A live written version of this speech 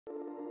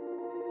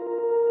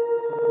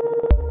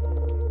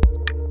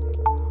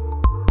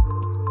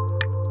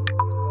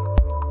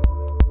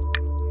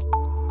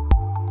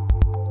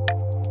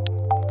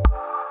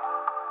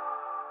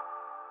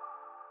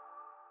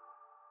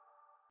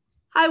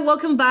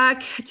welcome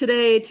back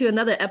today to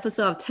another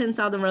episode of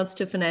 10,000 Roads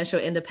to Financial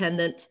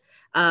Independence.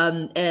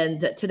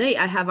 And today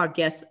I have our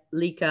guest,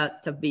 Leka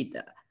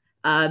Devatha.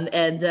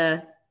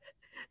 And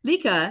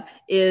Leka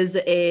is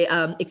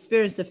a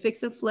experienced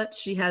fix and flip.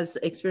 She has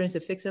experience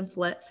in fix and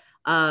flip.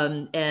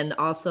 And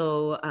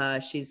also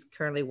she's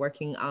currently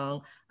working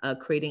on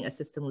creating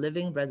assisted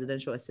living,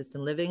 residential assisted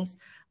livings.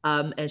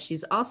 And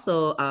she's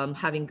also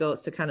having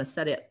goals to kind of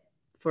set it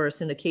for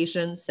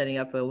syndication, setting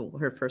up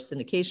her first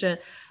syndication.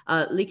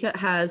 Leka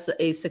has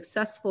a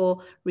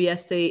successful real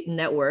estate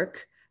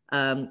network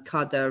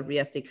called the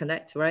Real Estate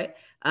Connect, right?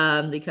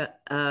 Leka,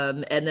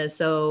 and then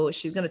so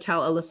she's going to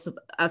tell us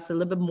a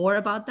little bit more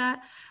about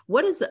that.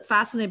 What is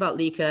fascinating about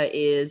Leka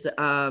is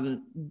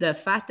the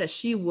fact that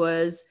she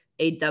was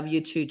a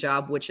W-2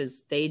 job, which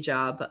is day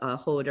job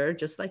holder,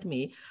 just like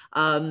me,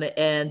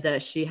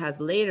 and she has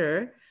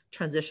later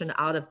transition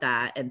out of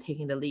that and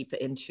taking the leap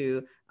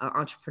into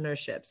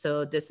entrepreneurship.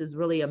 So this is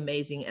really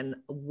amazing. And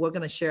we're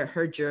going to share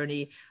her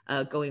journey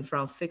going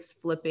from fixed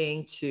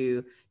flipping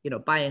to,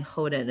 buying,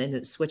 holding, and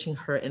then switching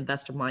her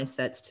investor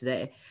mindsets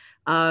today.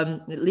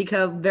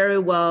 Leka, very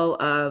well.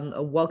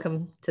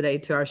 Welcome today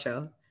to our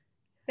show.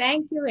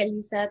 Thank you,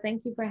 Elisa.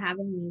 Thank you for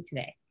having me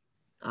today.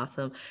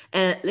 Awesome.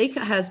 And Leka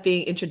has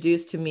been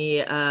introduced to me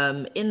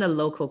in the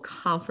local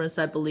conference,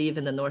 I believe,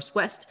 in the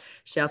Northwest.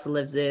 She also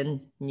lives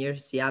near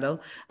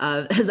Seattle,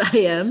 as I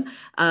am.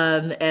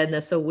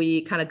 And so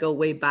we kind of go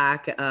way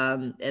back.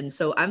 And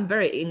so I'm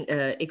very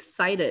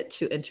excited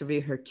to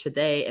interview her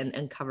today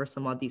and cover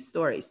some of these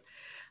stories.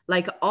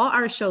 Like all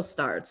our show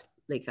starts,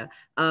 Leka,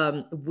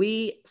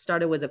 we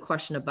started with a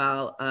question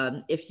about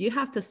if you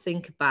have to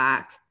think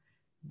back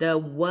the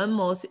one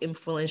most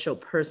influential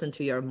person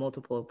to your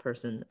multiple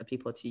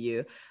people to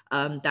you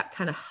that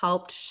kind of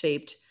helped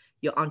shaped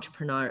your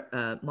entrepreneur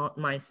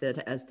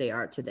mindset as they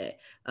are today.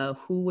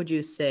 Who would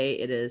you say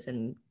it is?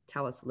 And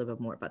tell us a little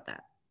bit more about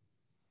that.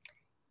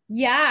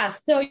 Yeah.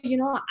 So,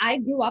 I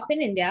grew up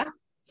in India,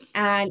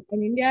 and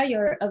in India,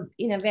 you're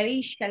in a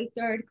very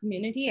sheltered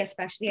community,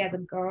 especially as a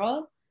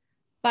girl.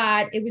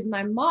 But it was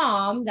my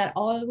mom that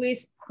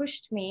always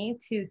pushed me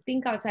to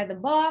think outside the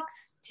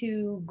box,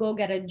 to go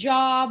get a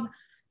job,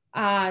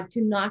 to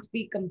not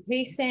be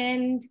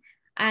complacent.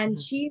 And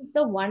she's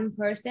the one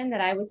person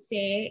that I would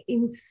say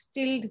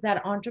instilled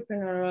that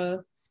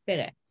entrepreneurial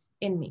spirit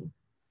in me.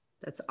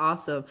 That's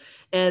awesome.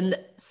 And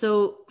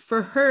so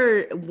for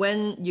her,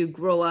 when you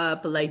grow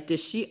up, like, did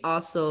she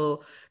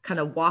also kind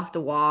of walk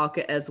the walk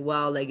as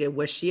well? Like,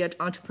 was she an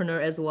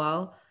entrepreneur as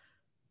well?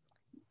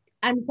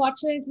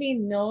 Unfortunately,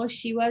 no.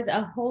 She was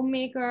a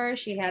homemaker.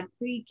 She had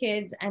 3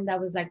 kids, and that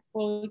was like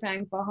full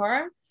time for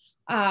her.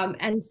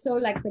 And so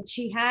but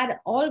she had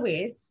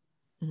always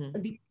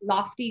the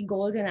lofty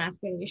goals and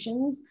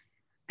aspirations,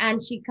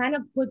 and she kind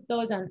of put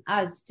those on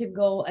us to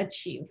go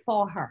achieve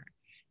for her.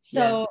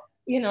 So,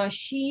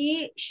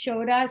 she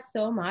showed us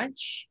so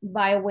much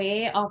by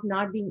way of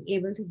not being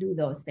able to do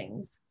those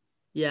things.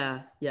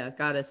 Yeah,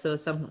 got it. So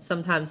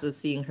sometimes it's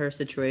seeing her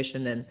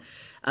situation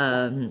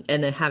and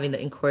then having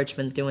the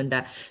encouragement doing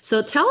that.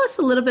 So tell us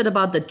a little bit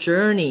about the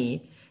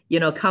journey,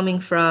 coming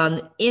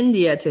from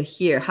India to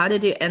here. How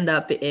did you end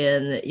up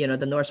in,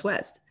 the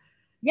Northwest?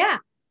 Yeah.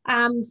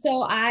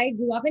 So I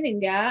grew up in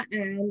India,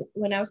 and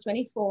when I was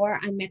 24,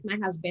 I met my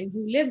husband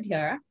who lived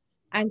here.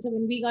 And so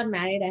when we got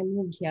married, I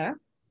moved here.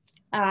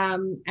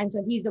 And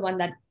so he's the one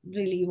that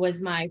really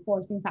was my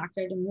forcing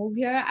factor to move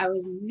here. I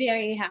was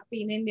very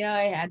happy in India.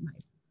 I had my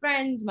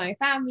friends, my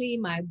family,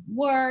 my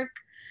work.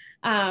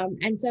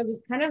 And so it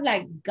was kind of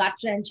like gut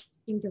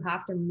wrenching to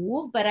have to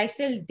move, but I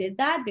still did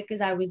that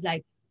because I was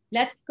like,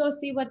 let's go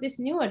see what this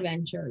new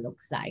adventure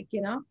looks like,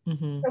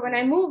 So when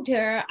I moved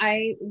here,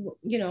 I,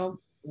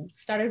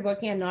 started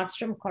working at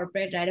Nordstrom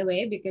corporate right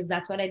away, because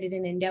that's what I did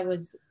in India,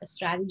 was a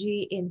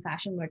strategy in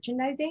fashion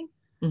merchandising.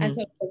 And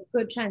so it was a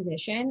good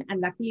transition. And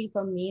luckily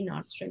for me,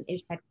 Nordstrom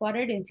is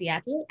headquartered in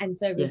Seattle. And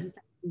so it was just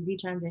an easy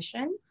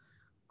transition.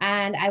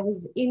 And I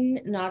was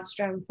in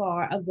Nordstrom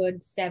for a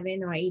good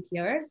 7 or 8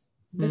 years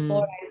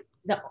before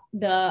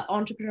the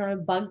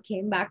entrepreneurial bug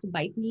came back to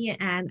bite me.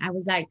 And I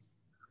was like,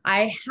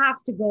 I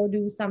have to go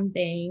do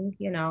something,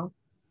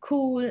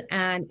 cool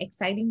and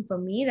exciting for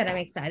me, that I'm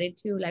excited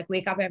to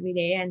wake up every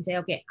day and say,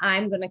 okay,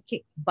 I'm going to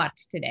kick butt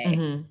today.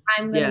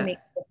 I'm going to make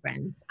a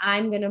difference.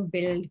 I'm going to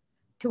build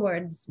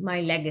towards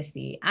my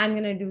legacy. I'm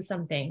going to do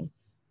something.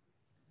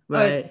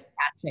 Right.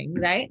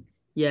 Right.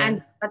 Yeah.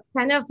 And that's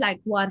kind of like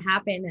what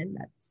happened. And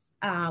that's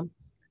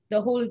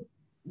the whole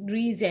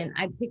reason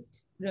I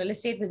picked real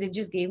estate, was it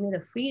just gave me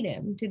the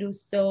freedom to do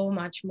so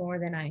much more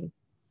than I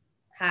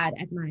had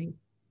at my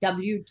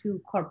W-2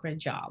 corporate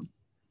job.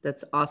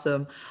 That's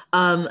awesome.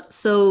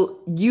 So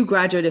you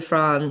graduated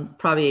from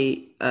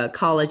probably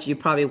college. You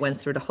probably went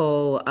through the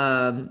whole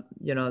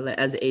like,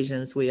 as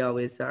Asians, we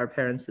always, our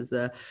parents is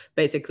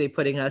basically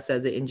putting us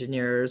as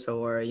engineers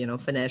or,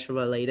 financial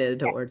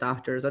related or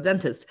doctors or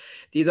dentists.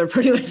 These are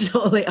pretty much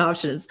the only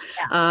options.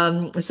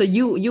 Yeah. So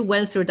you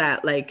went through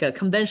that like a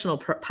conventional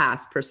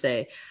path per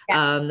se,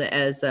 Yeah.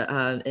 as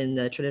in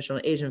the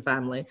traditional Asian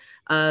family.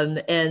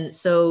 And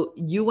so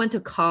you went to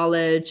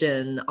college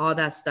and all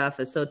that stuff.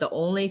 And so the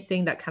only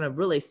thing that kind of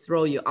really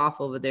throw you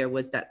off over there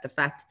was that the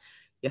fact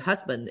your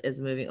husband is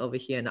moving over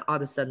here, and all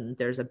of a sudden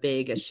there's a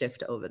big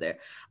shift over there.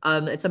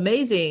 It's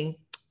amazing.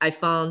 I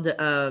found,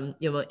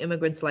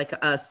 immigrants like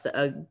us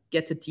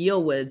get to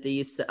deal with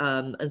these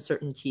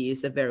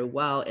uncertainties very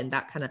well, and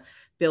that kind of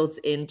builds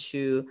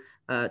into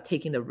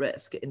taking the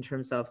risk in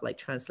terms of like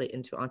translate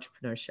into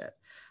entrepreneurship.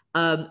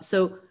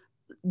 So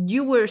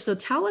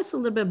tell us a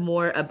little bit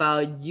more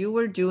about, you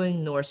were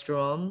doing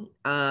Nordstrom.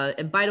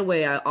 And by the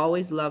way, I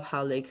always love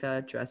how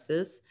Leka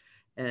dresses,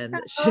 and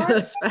she Oh,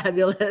 looks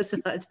fabulous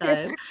all the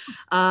time.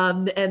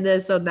 And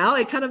then so now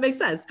it kind of makes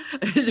sense.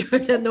 She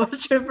worked at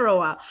Nordstrom for a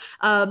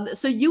while.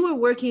 So you were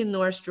working in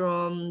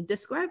Nordstrom.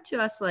 Describe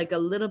to us like a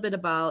little bit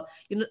about,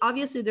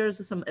 obviously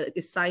there's some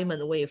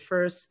excitement when you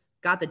first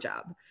got the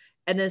job.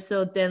 And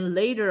then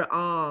later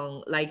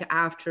on, like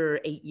after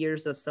 8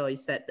 years or so, you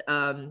said,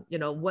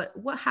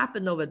 what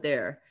happened over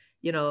there,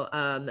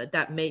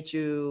 that made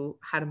you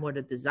had more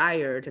the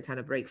desire to kind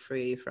of break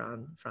free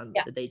from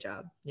yeah. the day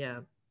job. Yeah.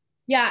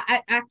 Yeah,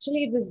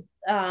 actually, it was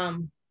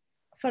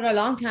for a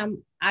long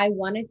time, I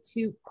wanted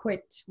to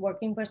quit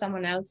working for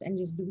someone else and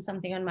just do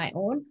something on my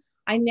own.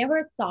 I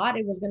never thought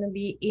it was going to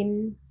be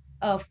in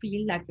a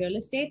field like real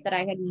estate that I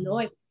had no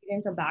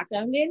experience or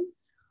background in.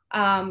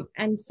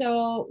 And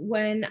so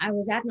when I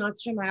was at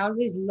Nordstrom, I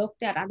always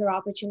looked at other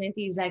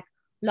opportunities like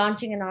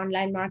launching an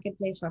online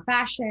marketplace for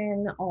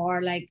fashion,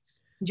 or like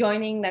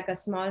joining like a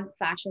small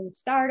fashion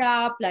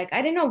startup. Like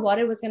I didn't know what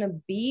it was going to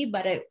be,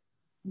 but I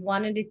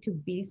wanted it to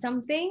be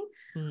something.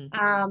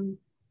 Um,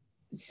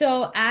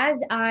 so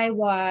as I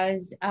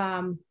was,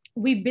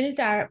 we built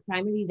our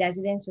primary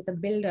residence with a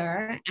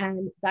builder,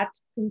 and that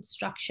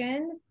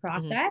construction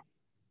process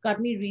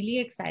got me really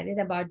excited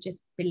about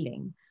just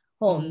building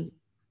homes.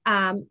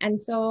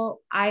 And so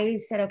I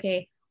said,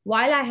 okay,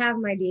 while I have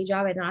my day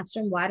job at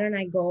Nordstrom, why don't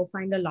I go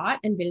find a lot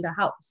and build a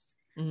house?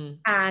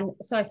 And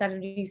so I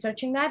started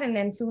researching that. And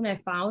then soon I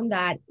found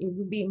that it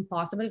would be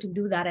impossible to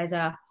do that as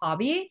a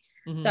hobby.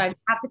 So I'd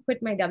have to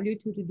quit my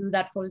W-2 to do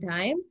that full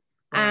time.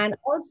 Wow. And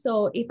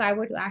also, if I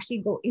were to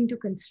actually go into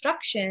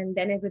construction,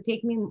 then it would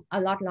take me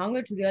a lot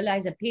longer to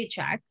realize a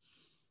paycheck,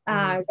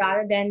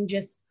 rather than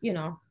just,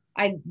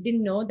 I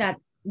didn't know that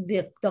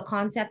the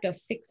concept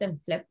of fix and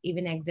flip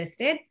even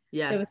existed.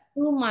 Yeah. So it was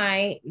through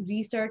my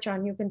research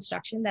on new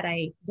construction that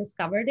I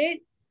discovered it.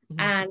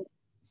 And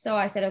so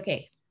I said,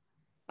 okay,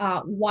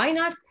 why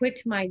not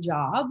quit my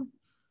job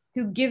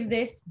to give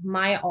this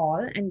my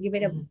all and give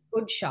it a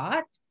good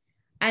shot?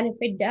 And if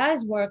it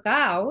does work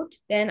out,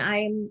 then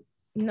I'm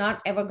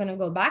not ever going to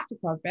go back to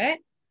corporate.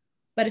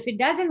 But if it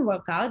doesn't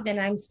work out, then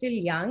I'm still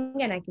young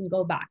and I can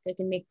go back. I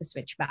can make the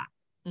switch back.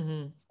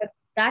 So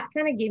that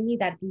kind of gave me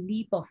that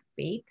leap of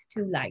faith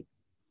to like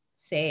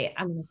say,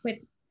 I'm going to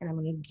quit and I'm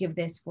going to give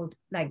this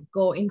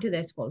go into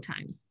this full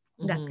time.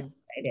 That's kind of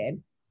what I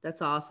did.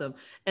 That's awesome.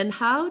 And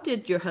how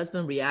did your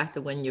husband react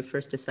when you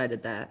first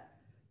decided that?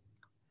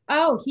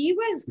 Oh, he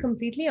was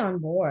completely on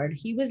board.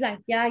 He was like,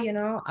 yeah,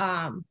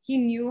 he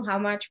knew how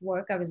much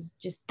work I was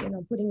just,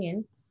 putting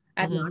in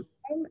at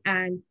Nottingham.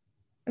 And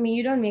I mean,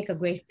 you don't make a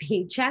great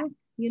paycheck,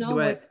 Right.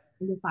 work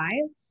 5.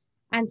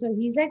 And so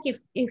he's like,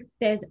 if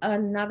there's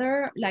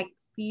another like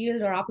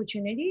field or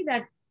opportunity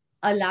that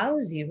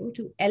allows you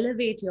to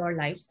elevate your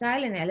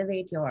lifestyle and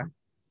elevate your,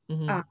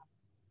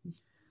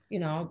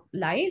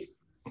 life,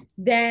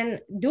 then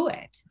do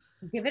it,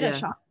 give it a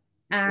shot.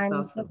 And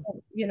awesome.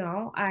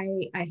 So,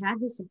 I had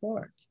his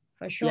support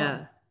for sure.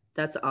 Yeah,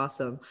 that's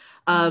awesome.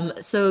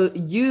 So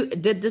you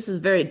did, this is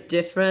very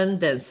different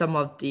than some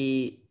of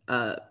the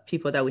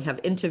people that we have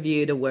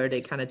interviewed, where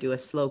they kind of do a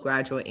slow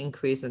gradual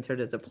increase until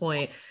there's a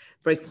point,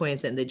 break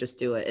points, and they just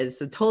do it. It's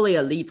totally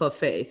a leap of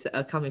faith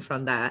coming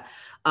from that.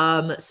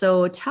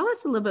 So tell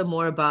us a little bit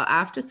more about,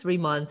 after 3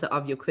 months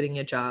of you quitting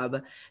your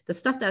job, the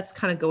stuff that's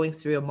kind of going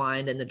through your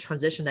mind and the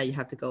transition that you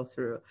have to go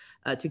through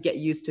to get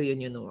used to your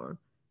new norm.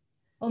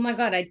 Oh my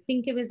God, I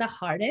think it was the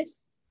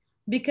hardest,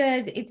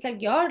 because it's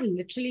like you're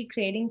literally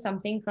creating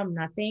something from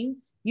nothing.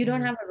 You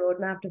don't have a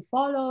roadmap to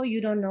follow.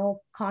 You don't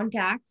know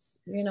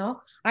contacts.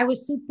 I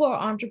was super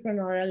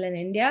entrepreneurial in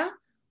India,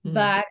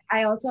 but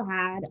I also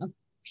had a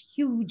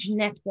huge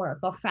network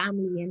of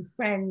family and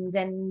friends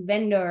and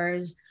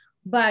vendors.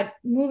 But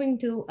moving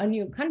to a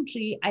new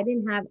country, I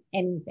didn't have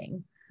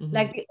anything.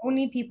 Like the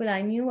only people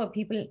I knew were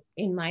people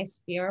in my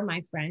sphere,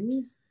 my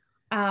friends,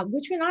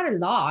 which were not a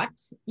lot,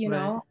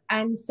 Right.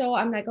 And so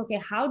I'm like,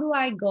 okay, how do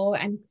I go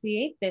and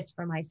create this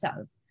for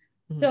myself?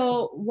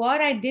 So what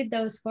I did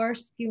those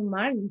first few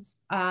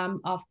months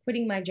of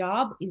quitting my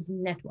job is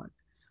network.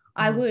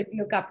 I would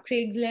look up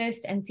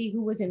Craigslist and see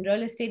who was in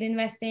real estate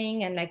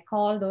investing, and like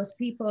call those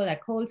people,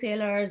 like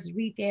wholesalers,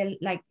 retail,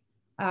 like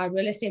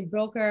real estate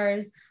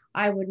brokers.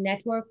 I would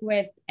network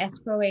with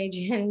escrow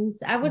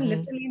agents. I would Hmm.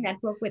 literally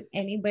network with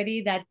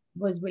anybody that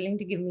was willing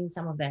to give me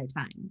some of their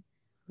time.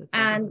 That's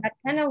And awesome. that's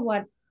kind of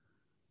what,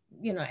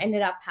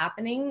 ended up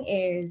happening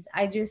is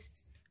I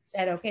just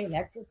said, okay,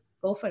 let's just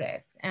go for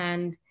it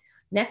and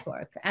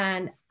network.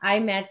 And I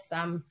met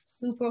some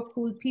super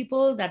cool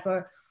people that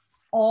were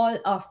all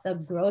of the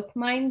growth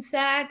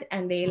mindset,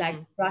 and they like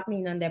Hmm. brought me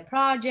in on their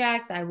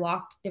projects. I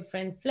walked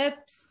different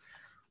flips.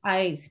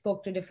 I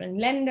spoke to different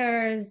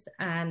lenders,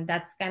 and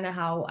that's kind of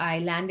how I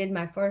landed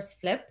my first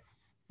flip.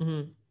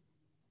 Hmm.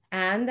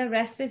 And the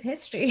rest is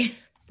history.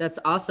 That's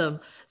awesome.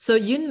 So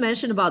you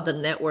mentioned about the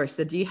networks.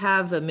 So do you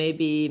have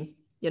maybe,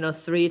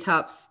 three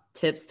top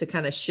tips to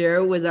kind of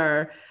share with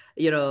our,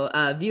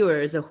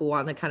 viewers who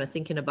want to kind of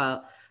thinking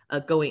about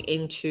going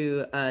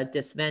into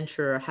this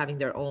venture, having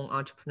their own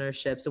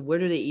entrepreneurship? So where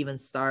do they even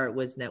start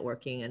with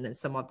networking? And then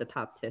some of the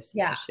top tips you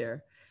Yeah. can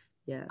share.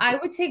 Yeah. I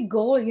would say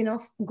go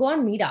on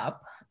Meetup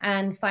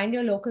and find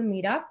your local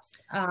meetups.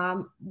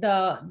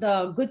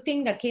 The good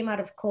thing that came out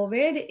of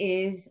COVID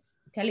is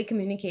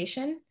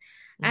telecommunication.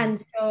 Hmm. And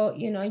so,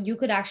 you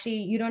could actually,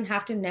 you don't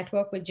have to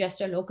network with just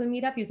a local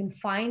meetup. You can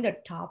find a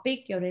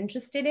topic you're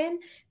interested in,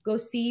 go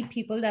see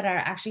people that are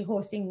actually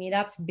hosting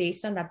meetups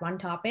based on that one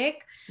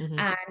topic, Hmm.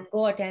 and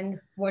go attend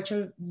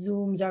virtual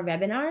Zooms or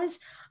webinars.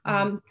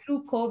 Hmm.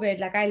 Through COVID,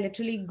 like I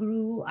literally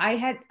grew, I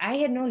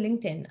had no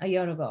LinkedIn a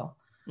year ago.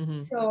 Hmm.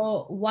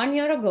 So 1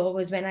 year ago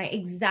was when I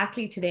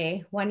exactly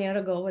today, 1 year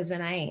ago was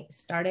when I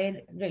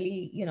started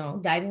really,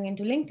 diving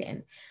into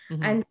LinkedIn.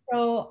 Hmm. And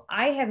so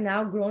I have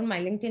now grown my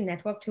LinkedIn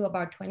network to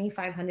about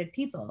 2,500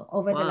 people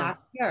over the Wow.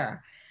 last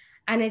year.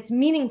 And it's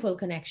meaningful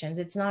connections.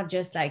 It's not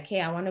just like,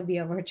 hey, I want to be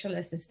a virtual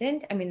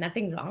assistant. I mean,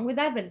 nothing wrong with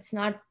that, but it's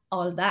not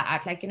all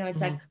that. Like,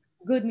 it's like Hmm.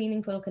 good,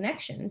 meaningful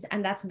connections.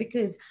 And that's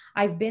because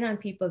I've been on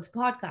people's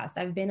podcasts,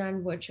 I've been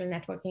on virtual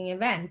networking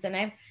events, and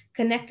I've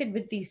connected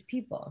with these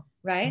people,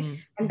 right? Hmm.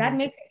 And that Hmm.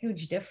 makes a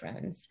huge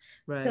difference.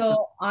 Right.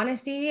 So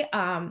honestly,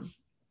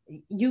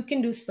 you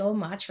can do so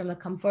much from the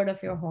comfort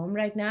of your home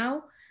right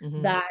now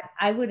Hmm. that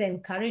I would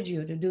encourage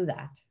you to do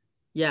that.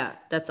 Yeah,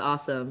 that's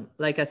awesome.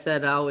 Like I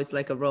said, I always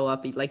like a roll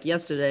up. Like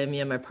yesterday,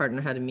 me and my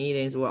partner had a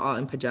meetings. We're all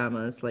in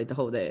pajamas like the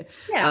whole day.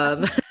 Yeah, Um,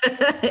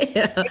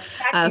 yeah, exactly.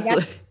 That's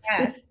absolutely.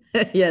 the best.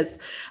 Yes.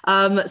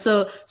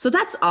 So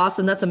that's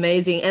awesome. That's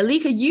amazing. And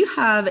Lika, you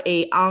have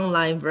a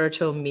online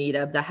virtual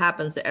meetup that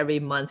happens every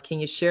month. Can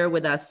you share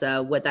with us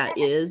what that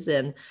is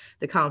and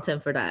the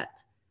content for that?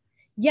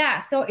 Yeah,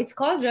 so it's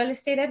called Real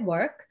Estate at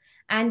Work.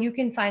 And you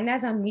can find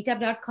us on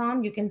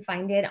meetup.com. You can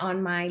find it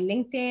on my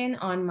LinkedIn,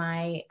 on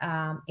my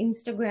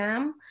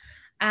Instagram.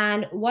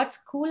 And what's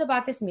cool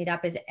about this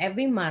meetup is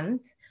every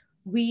month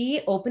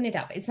we open it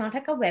up. It's not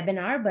like a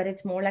webinar, but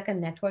it's more like a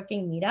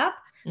networking meetup.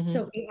 Hmm.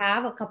 So we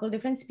have a couple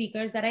different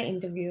speakers that I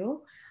interview.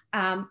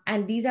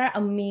 And these are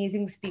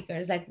amazing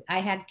speakers. Like I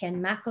had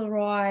Ken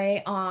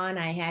McElroy on,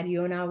 I had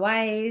Yona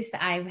Weiss,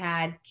 I've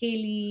had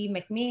Kaylee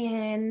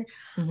McMahon,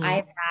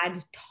 I've Hmm.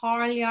 had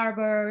Tar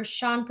Yarber,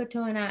 Sean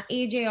Katona,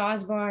 AJ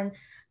Osborne,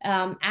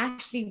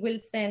 Ashley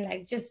Wilson,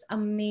 like just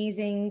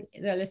amazing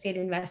real estate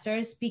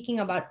investors speaking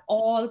about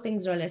all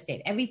things real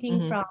estate, everything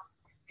Hmm. from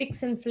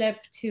fix and flip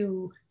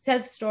to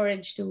self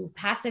storage to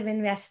passive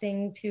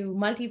investing to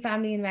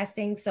multifamily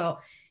investing. So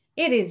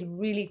it is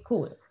really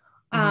cool.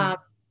 Hmm. Um,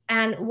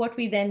 and what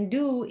we then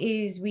do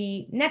is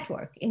we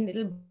network in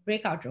little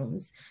breakout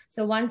rooms.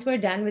 So once we're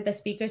done with the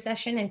speaker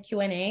session and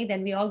Q&A,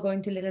 then we all go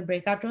into little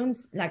breakout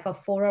rooms, like of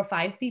 4 or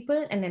 5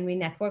 people, and then we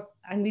network,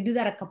 and we do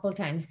that a couple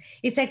times.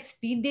 It's like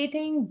speed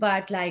dating,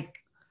 but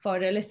like for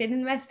real estate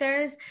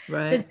investors. So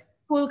it's Right.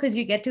 cool because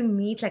you get to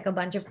meet like a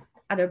bunch of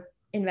other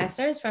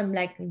investors from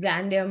like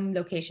random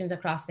locations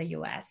across the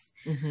US.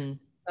 Hmm.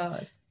 So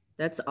it's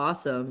That's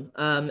awesome.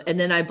 And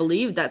then I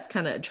believe that's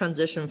kind of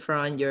transition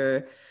from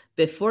your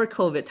before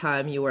COVID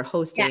time, you were yeah,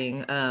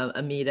 hosting a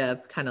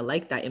meetup kind of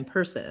like that in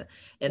person.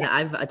 And yeah,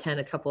 I've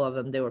attended a couple of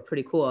them. They were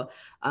pretty cool.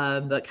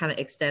 But kind of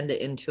extended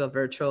into a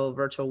virtual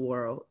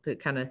world to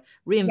kind of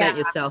yeah, reinvent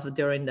yourself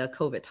during the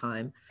COVID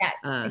time. yes,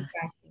 Uh,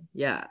 exactly.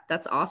 yeah,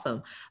 that's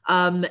awesome.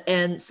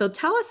 And so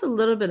tell us a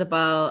little bit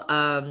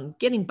about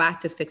getting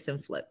back to fix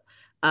and flip.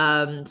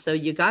 So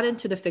you got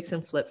into the fix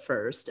and flip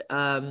first.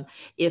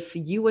 If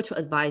you were to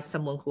advise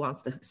someone who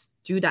wants to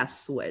do that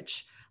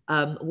switch,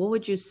 what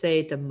would you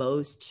say the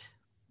most,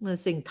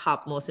 let's say,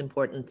 top most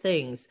important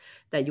things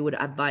that you would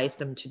advise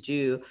them to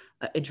do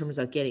in terms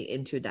of getting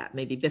into that?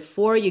 Maybe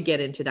before you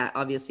get into that,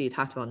 obviously you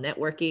talked about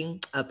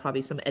networking,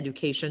 probably some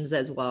educations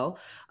as well.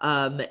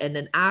 And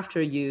then after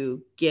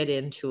you get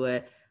into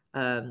it,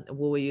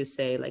 what would you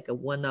say like a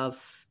one of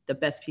the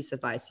best piece of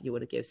advice you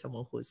would give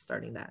someone who's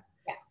starting that?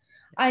 Yeah.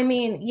 I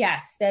mean,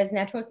 yes, there's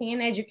networking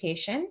and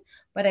education,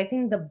 but I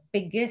think the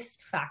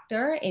biggest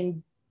factor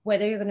in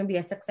whether you're going to be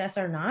a success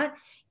or not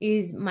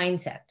is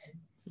mindset.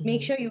 Make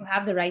Hmm. sure you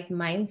have the right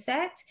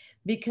mindset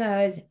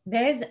because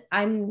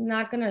I'm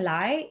not going to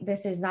lie,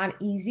 this is not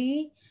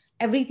easy.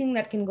 Everything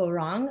that can go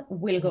wrong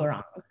will go Hmm.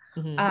 wrong.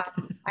 Hmm.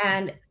 Um,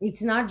 and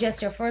it's not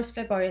just your first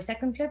flip or your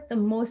second flip. The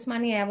most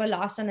money I ever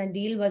lost on a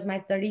deal was my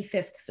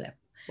 35th flip.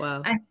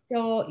 Wow. And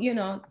so,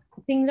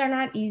 things are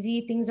not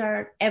easy, things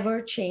are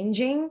ever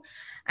changing.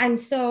 And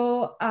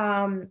so,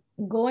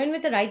 go in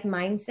with the right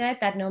mindset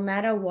that no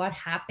matter what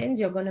happens,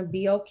 you're going to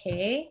be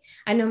okay.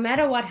 And no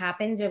matter what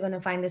happens, you're going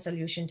to find a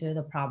solution to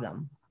the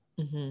problem.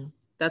 Mm-hmm.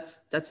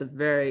 That's a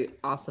very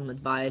awesome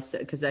advice,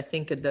 because I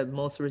think the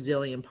most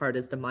resilient part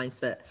is the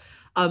mindset.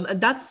 And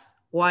that's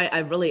why I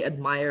really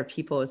admire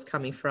people is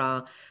coming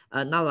from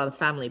not a lot of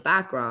family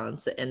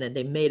backgrounds, and then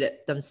they made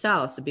it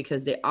themselves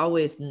because they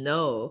always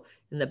know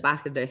in the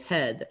back of their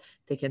head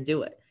they can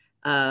do it.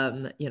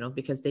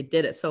 Because they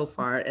did it so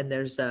far, and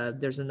there's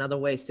another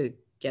ways to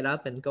get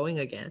up and going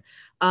again.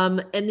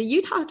 And then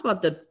you talked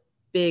about the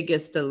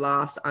biggest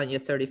loss on your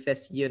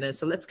 35th unit.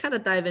 So let's kind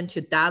of dive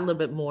into that a little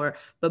bit more,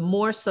 but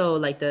more so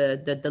like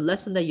the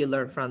lesson that you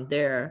learned from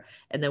there,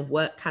 and then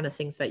what kind of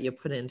things that you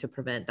put in to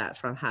prevent that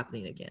from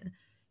happening again.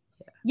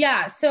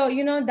 Yeah. So,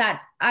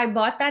 that I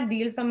bought that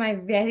deal from my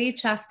very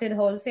trusted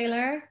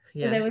wholesaler. So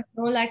Yeah. there was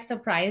no like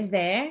surprise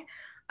there.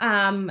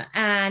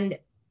 And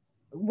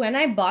when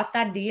I bought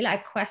that deal, I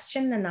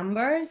questioned the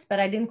numbers, but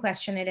I didn't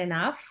question it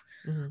enough.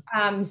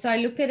 Mm-hmm. So I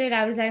looked at it,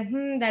 I was like,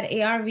 that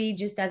ARV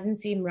just doesn't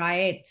seem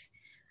right.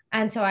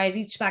 And so I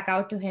reached back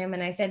out to him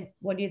and I said,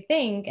 what do you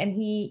think? And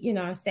he,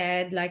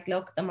 said like,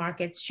 look, the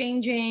market's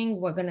changing.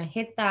 We're going to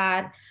hit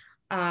that.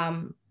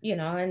 And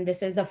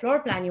this is the floor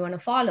plan you want to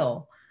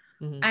follow.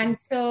 Mm-hmm. And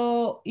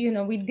so,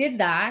 we did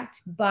that.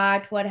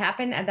 But what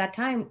happened at that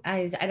time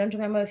is, I don't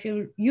remember if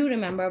you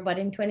remember, but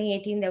in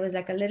 2018, there was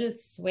like a little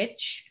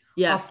switch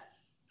Yeah. of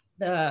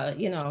the, Just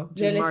real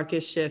estate,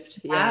 market shift.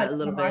 Yeah, a the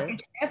little bit.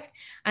 market shift.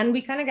 And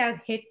we kind of got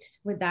hit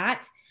with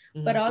that.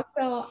 But Mm-hmm.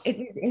 also, it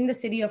was in the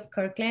city of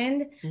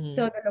Kirkland. Mm-hmm.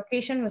 So the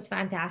location was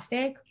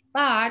fantastic.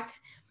 But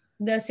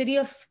the city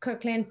of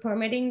Kirkland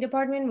permitting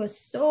department was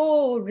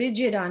so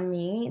rigid on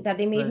me that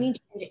they made Right. me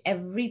change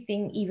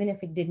everything, even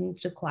if it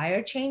didn't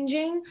require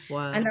changing. And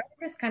Wow. that was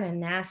just kind of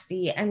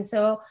nasty. And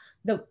so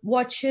the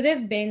what should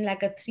have been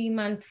like a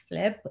 3-month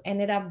flip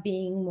ended up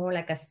being more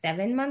like a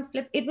 7-month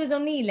flip. It was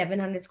only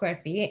 1,100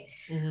 square feet.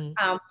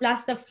 Mm-hmm.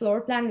 Plus the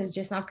floor plan was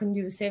just not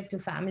conducive to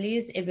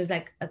families. It was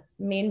like a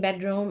main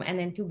bedroom and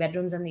then 2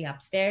 bedrooms on the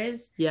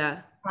upstairs.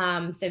 Yeah.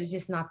 So it was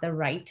just not the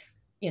right,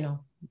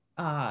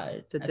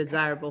 The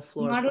desirable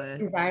floor not a plan.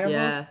 desirable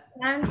Yeah.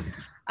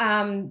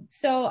 plan.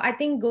 So I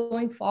think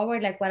going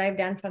forward, like what I've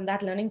done from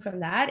that, learning from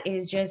that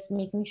is just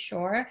making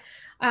sure.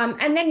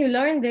 And then you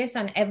learn this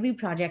on every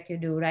project you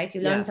do, right?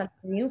 You learn Yeah.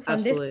 something new from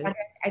this Absolutely.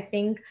 project. I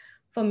think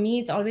for me,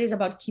 it's always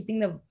about keeping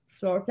the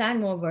floor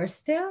plan more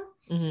versatile.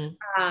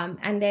 Mm-hmm.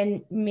 And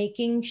then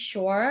making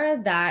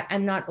sure that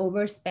I'm not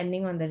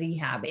overspending on the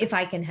rehab if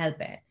I can help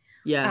it.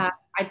 Yeah.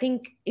 I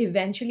think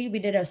eventually we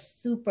did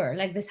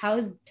like this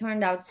house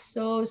turned out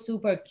so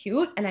super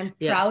cute, and I'm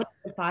Yeah. proud of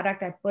the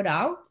product I put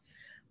out.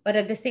 But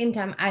at the same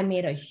time, I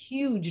made a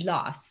huge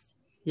loss.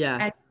 Yeah.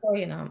 And so,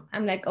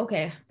 I'm like,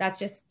 okay, that's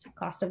just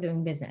cost of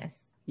doing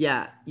business.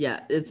 Yeah,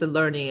 yeah, it's a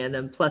learning, and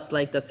then plus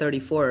like the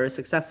 34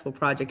 successful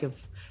project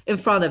in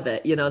front of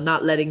it,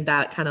 not letting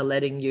that kind of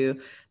letting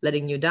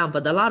you down,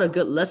 but a lot of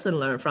good lesson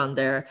learned from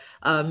there,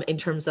 in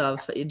terms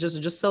of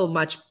just so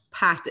much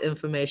packed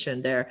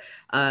information there,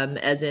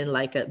 as in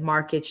like a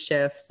market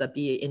shifts,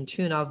 be in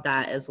tune of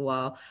that as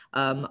well.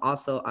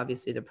 Also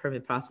obviously the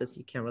permit process,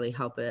 you can't really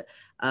help it,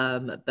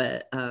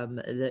 but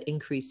the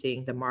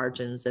increasing the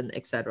margins and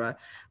etc.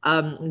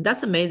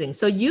 That's amazing.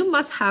 So you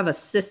must have a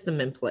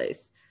system in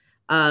place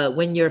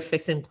when you're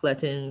fixing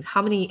platoons.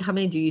 How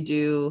many do you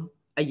do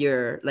a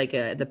year, like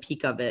the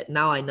peak of it?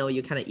 Now I know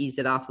you kind of ease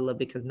it off a little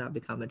because now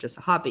become just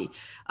a hobby.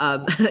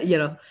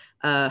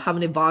 How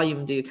many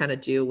volume do you kind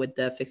of do with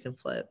the fix and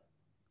flip?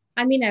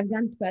 I mean, I've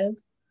done 12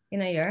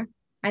 in a year.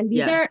 And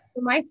Yeah.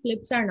 my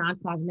flips are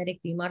not cosmetic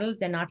remodels.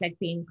 They're not like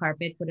paint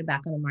carpet, put it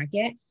back on the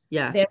market.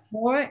 Yeah. They're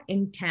more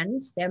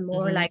intense. They're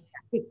more Mhm. like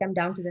take them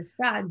down to the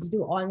studs,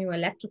 do all new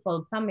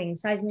electrical, plumbing,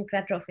 seismic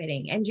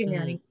retrofitting,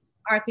 engineering,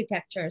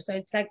 architecture. So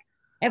it's like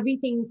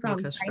everything New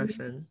from signing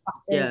construction.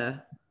 process, Yeah.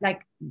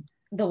 like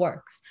the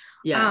works.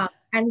 Yeah.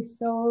 And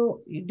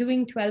so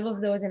doing 12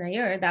 of those in a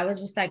year, that was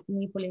just like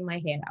me pulling my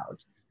hair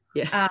out.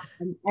 Yeah.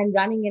 And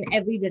running in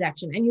every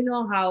direction. And you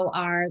know how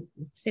our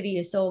city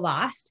is so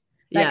vast.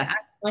 Like Yeah. I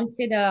once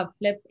did a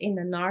flip in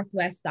the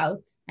northwest,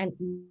 south, and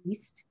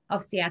east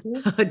of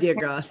Seattle. Oh dear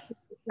God.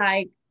 It's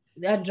like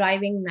a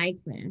driving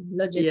nightmare,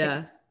 logistic,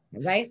 Yeah.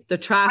 right? The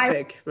I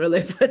traffic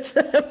really puts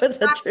a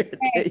trigger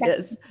to,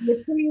 yes.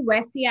 literally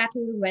West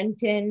Seattle,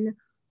 Renton,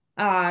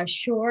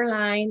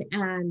 Shoreline,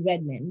 and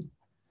Redmond.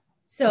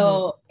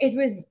 So it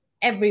was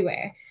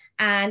everywhere.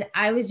 And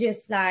I was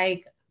just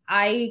like,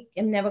 I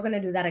am never going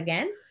to do that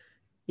again,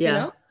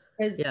 Yeah.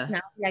 because Yeah. now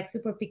I'm like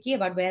super picky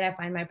about where I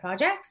find my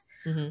projects.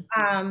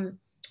 Mm-hmm.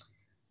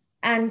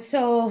 And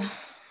so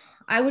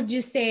I would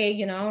just say,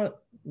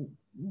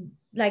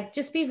 like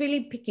just be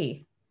really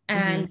picky.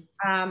 And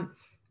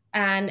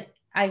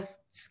I've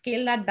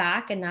scaled that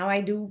back, and now I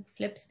do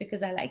flips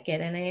because I like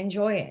it and I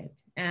enjoy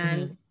it.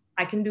 And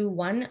I can do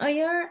 1 a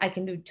year, I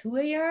can do 2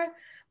 a year,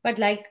 but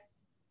like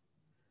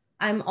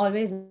I'm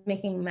always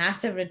making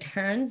massive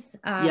returns.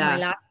 My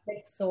last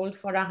flip sold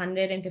for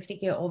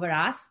 150K over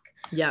ask.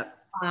 Yeah.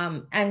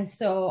 And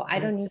so I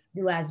don't need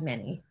to do as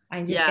many.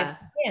 I just get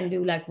and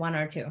do like one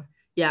or two.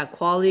 Yeah,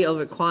 quality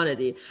over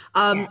quantity.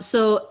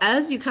 So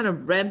as you kind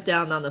of ramp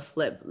down on the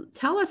flip,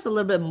 tell us a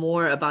little bit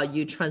more about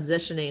you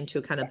transitioning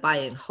to kind of buy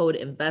and hold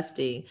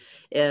investing.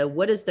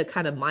 What is the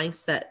kind of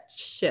mindset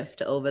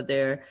shift over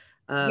there?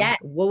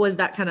 What was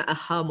that kind of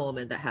aha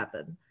moment that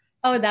happened?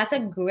 Oh, that's a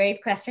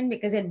great question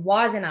because it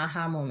was an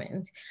aha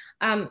moment.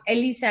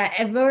 Elisa,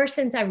 ever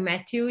since I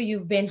met you,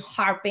 you've been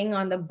harping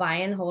on the buy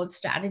and hold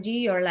strategy.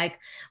 You're like,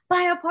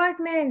 buy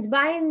apartments,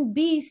 buy in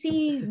B,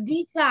 C,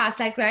 D class.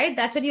 Like, right?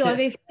 That's what you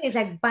always say. It's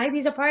like, buy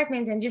these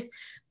apartments and just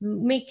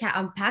make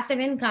passive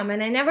income.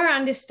 And I never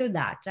understood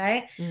that,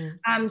 right?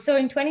 So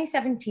in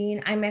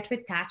 2017, I met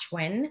with Thatch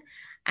Wen.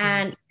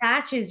 And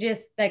Thatch is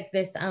just like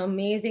this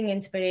amazing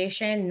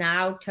inspiration,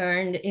 now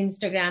turned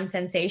Instagram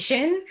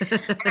sensation.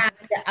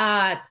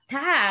 And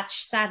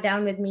Thatch sat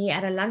down with me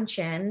at a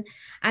luncheon.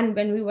 And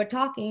when we were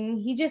talking,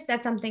 he just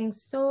said something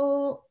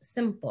so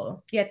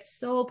simple, yet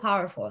so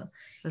powerful.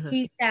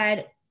 He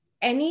said,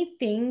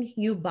 anything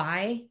you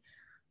buy,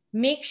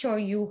 make sure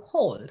you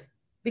hold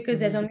because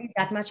there's only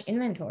that much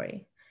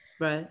inventory.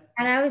 Right.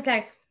 And I was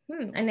like,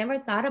 I never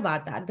thought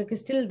about that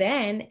because till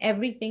then,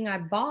 everything I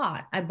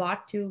bought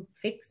to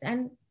fix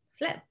and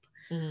flip.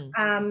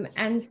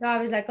 And so I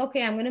was like,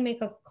 okay, I'm going to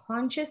make a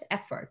conscious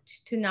effort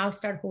to now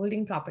start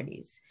holding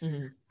properties.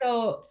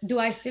 So do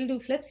I still do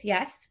flips?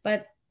 Yes,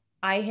 but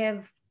I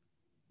have,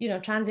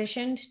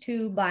 transitioned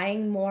to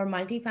buying more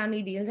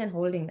multifamily deals and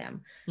holding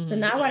them. So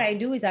now what I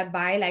do is I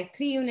buy like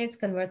 3 units,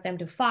 convert them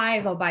to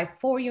 5, or buy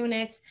 4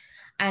 units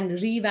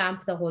and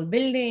revamp the whole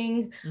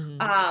building.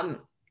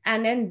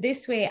 And then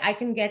this way I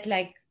can get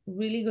like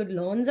really good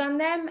loans on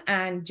them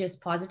and just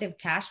positive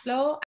cash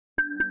flow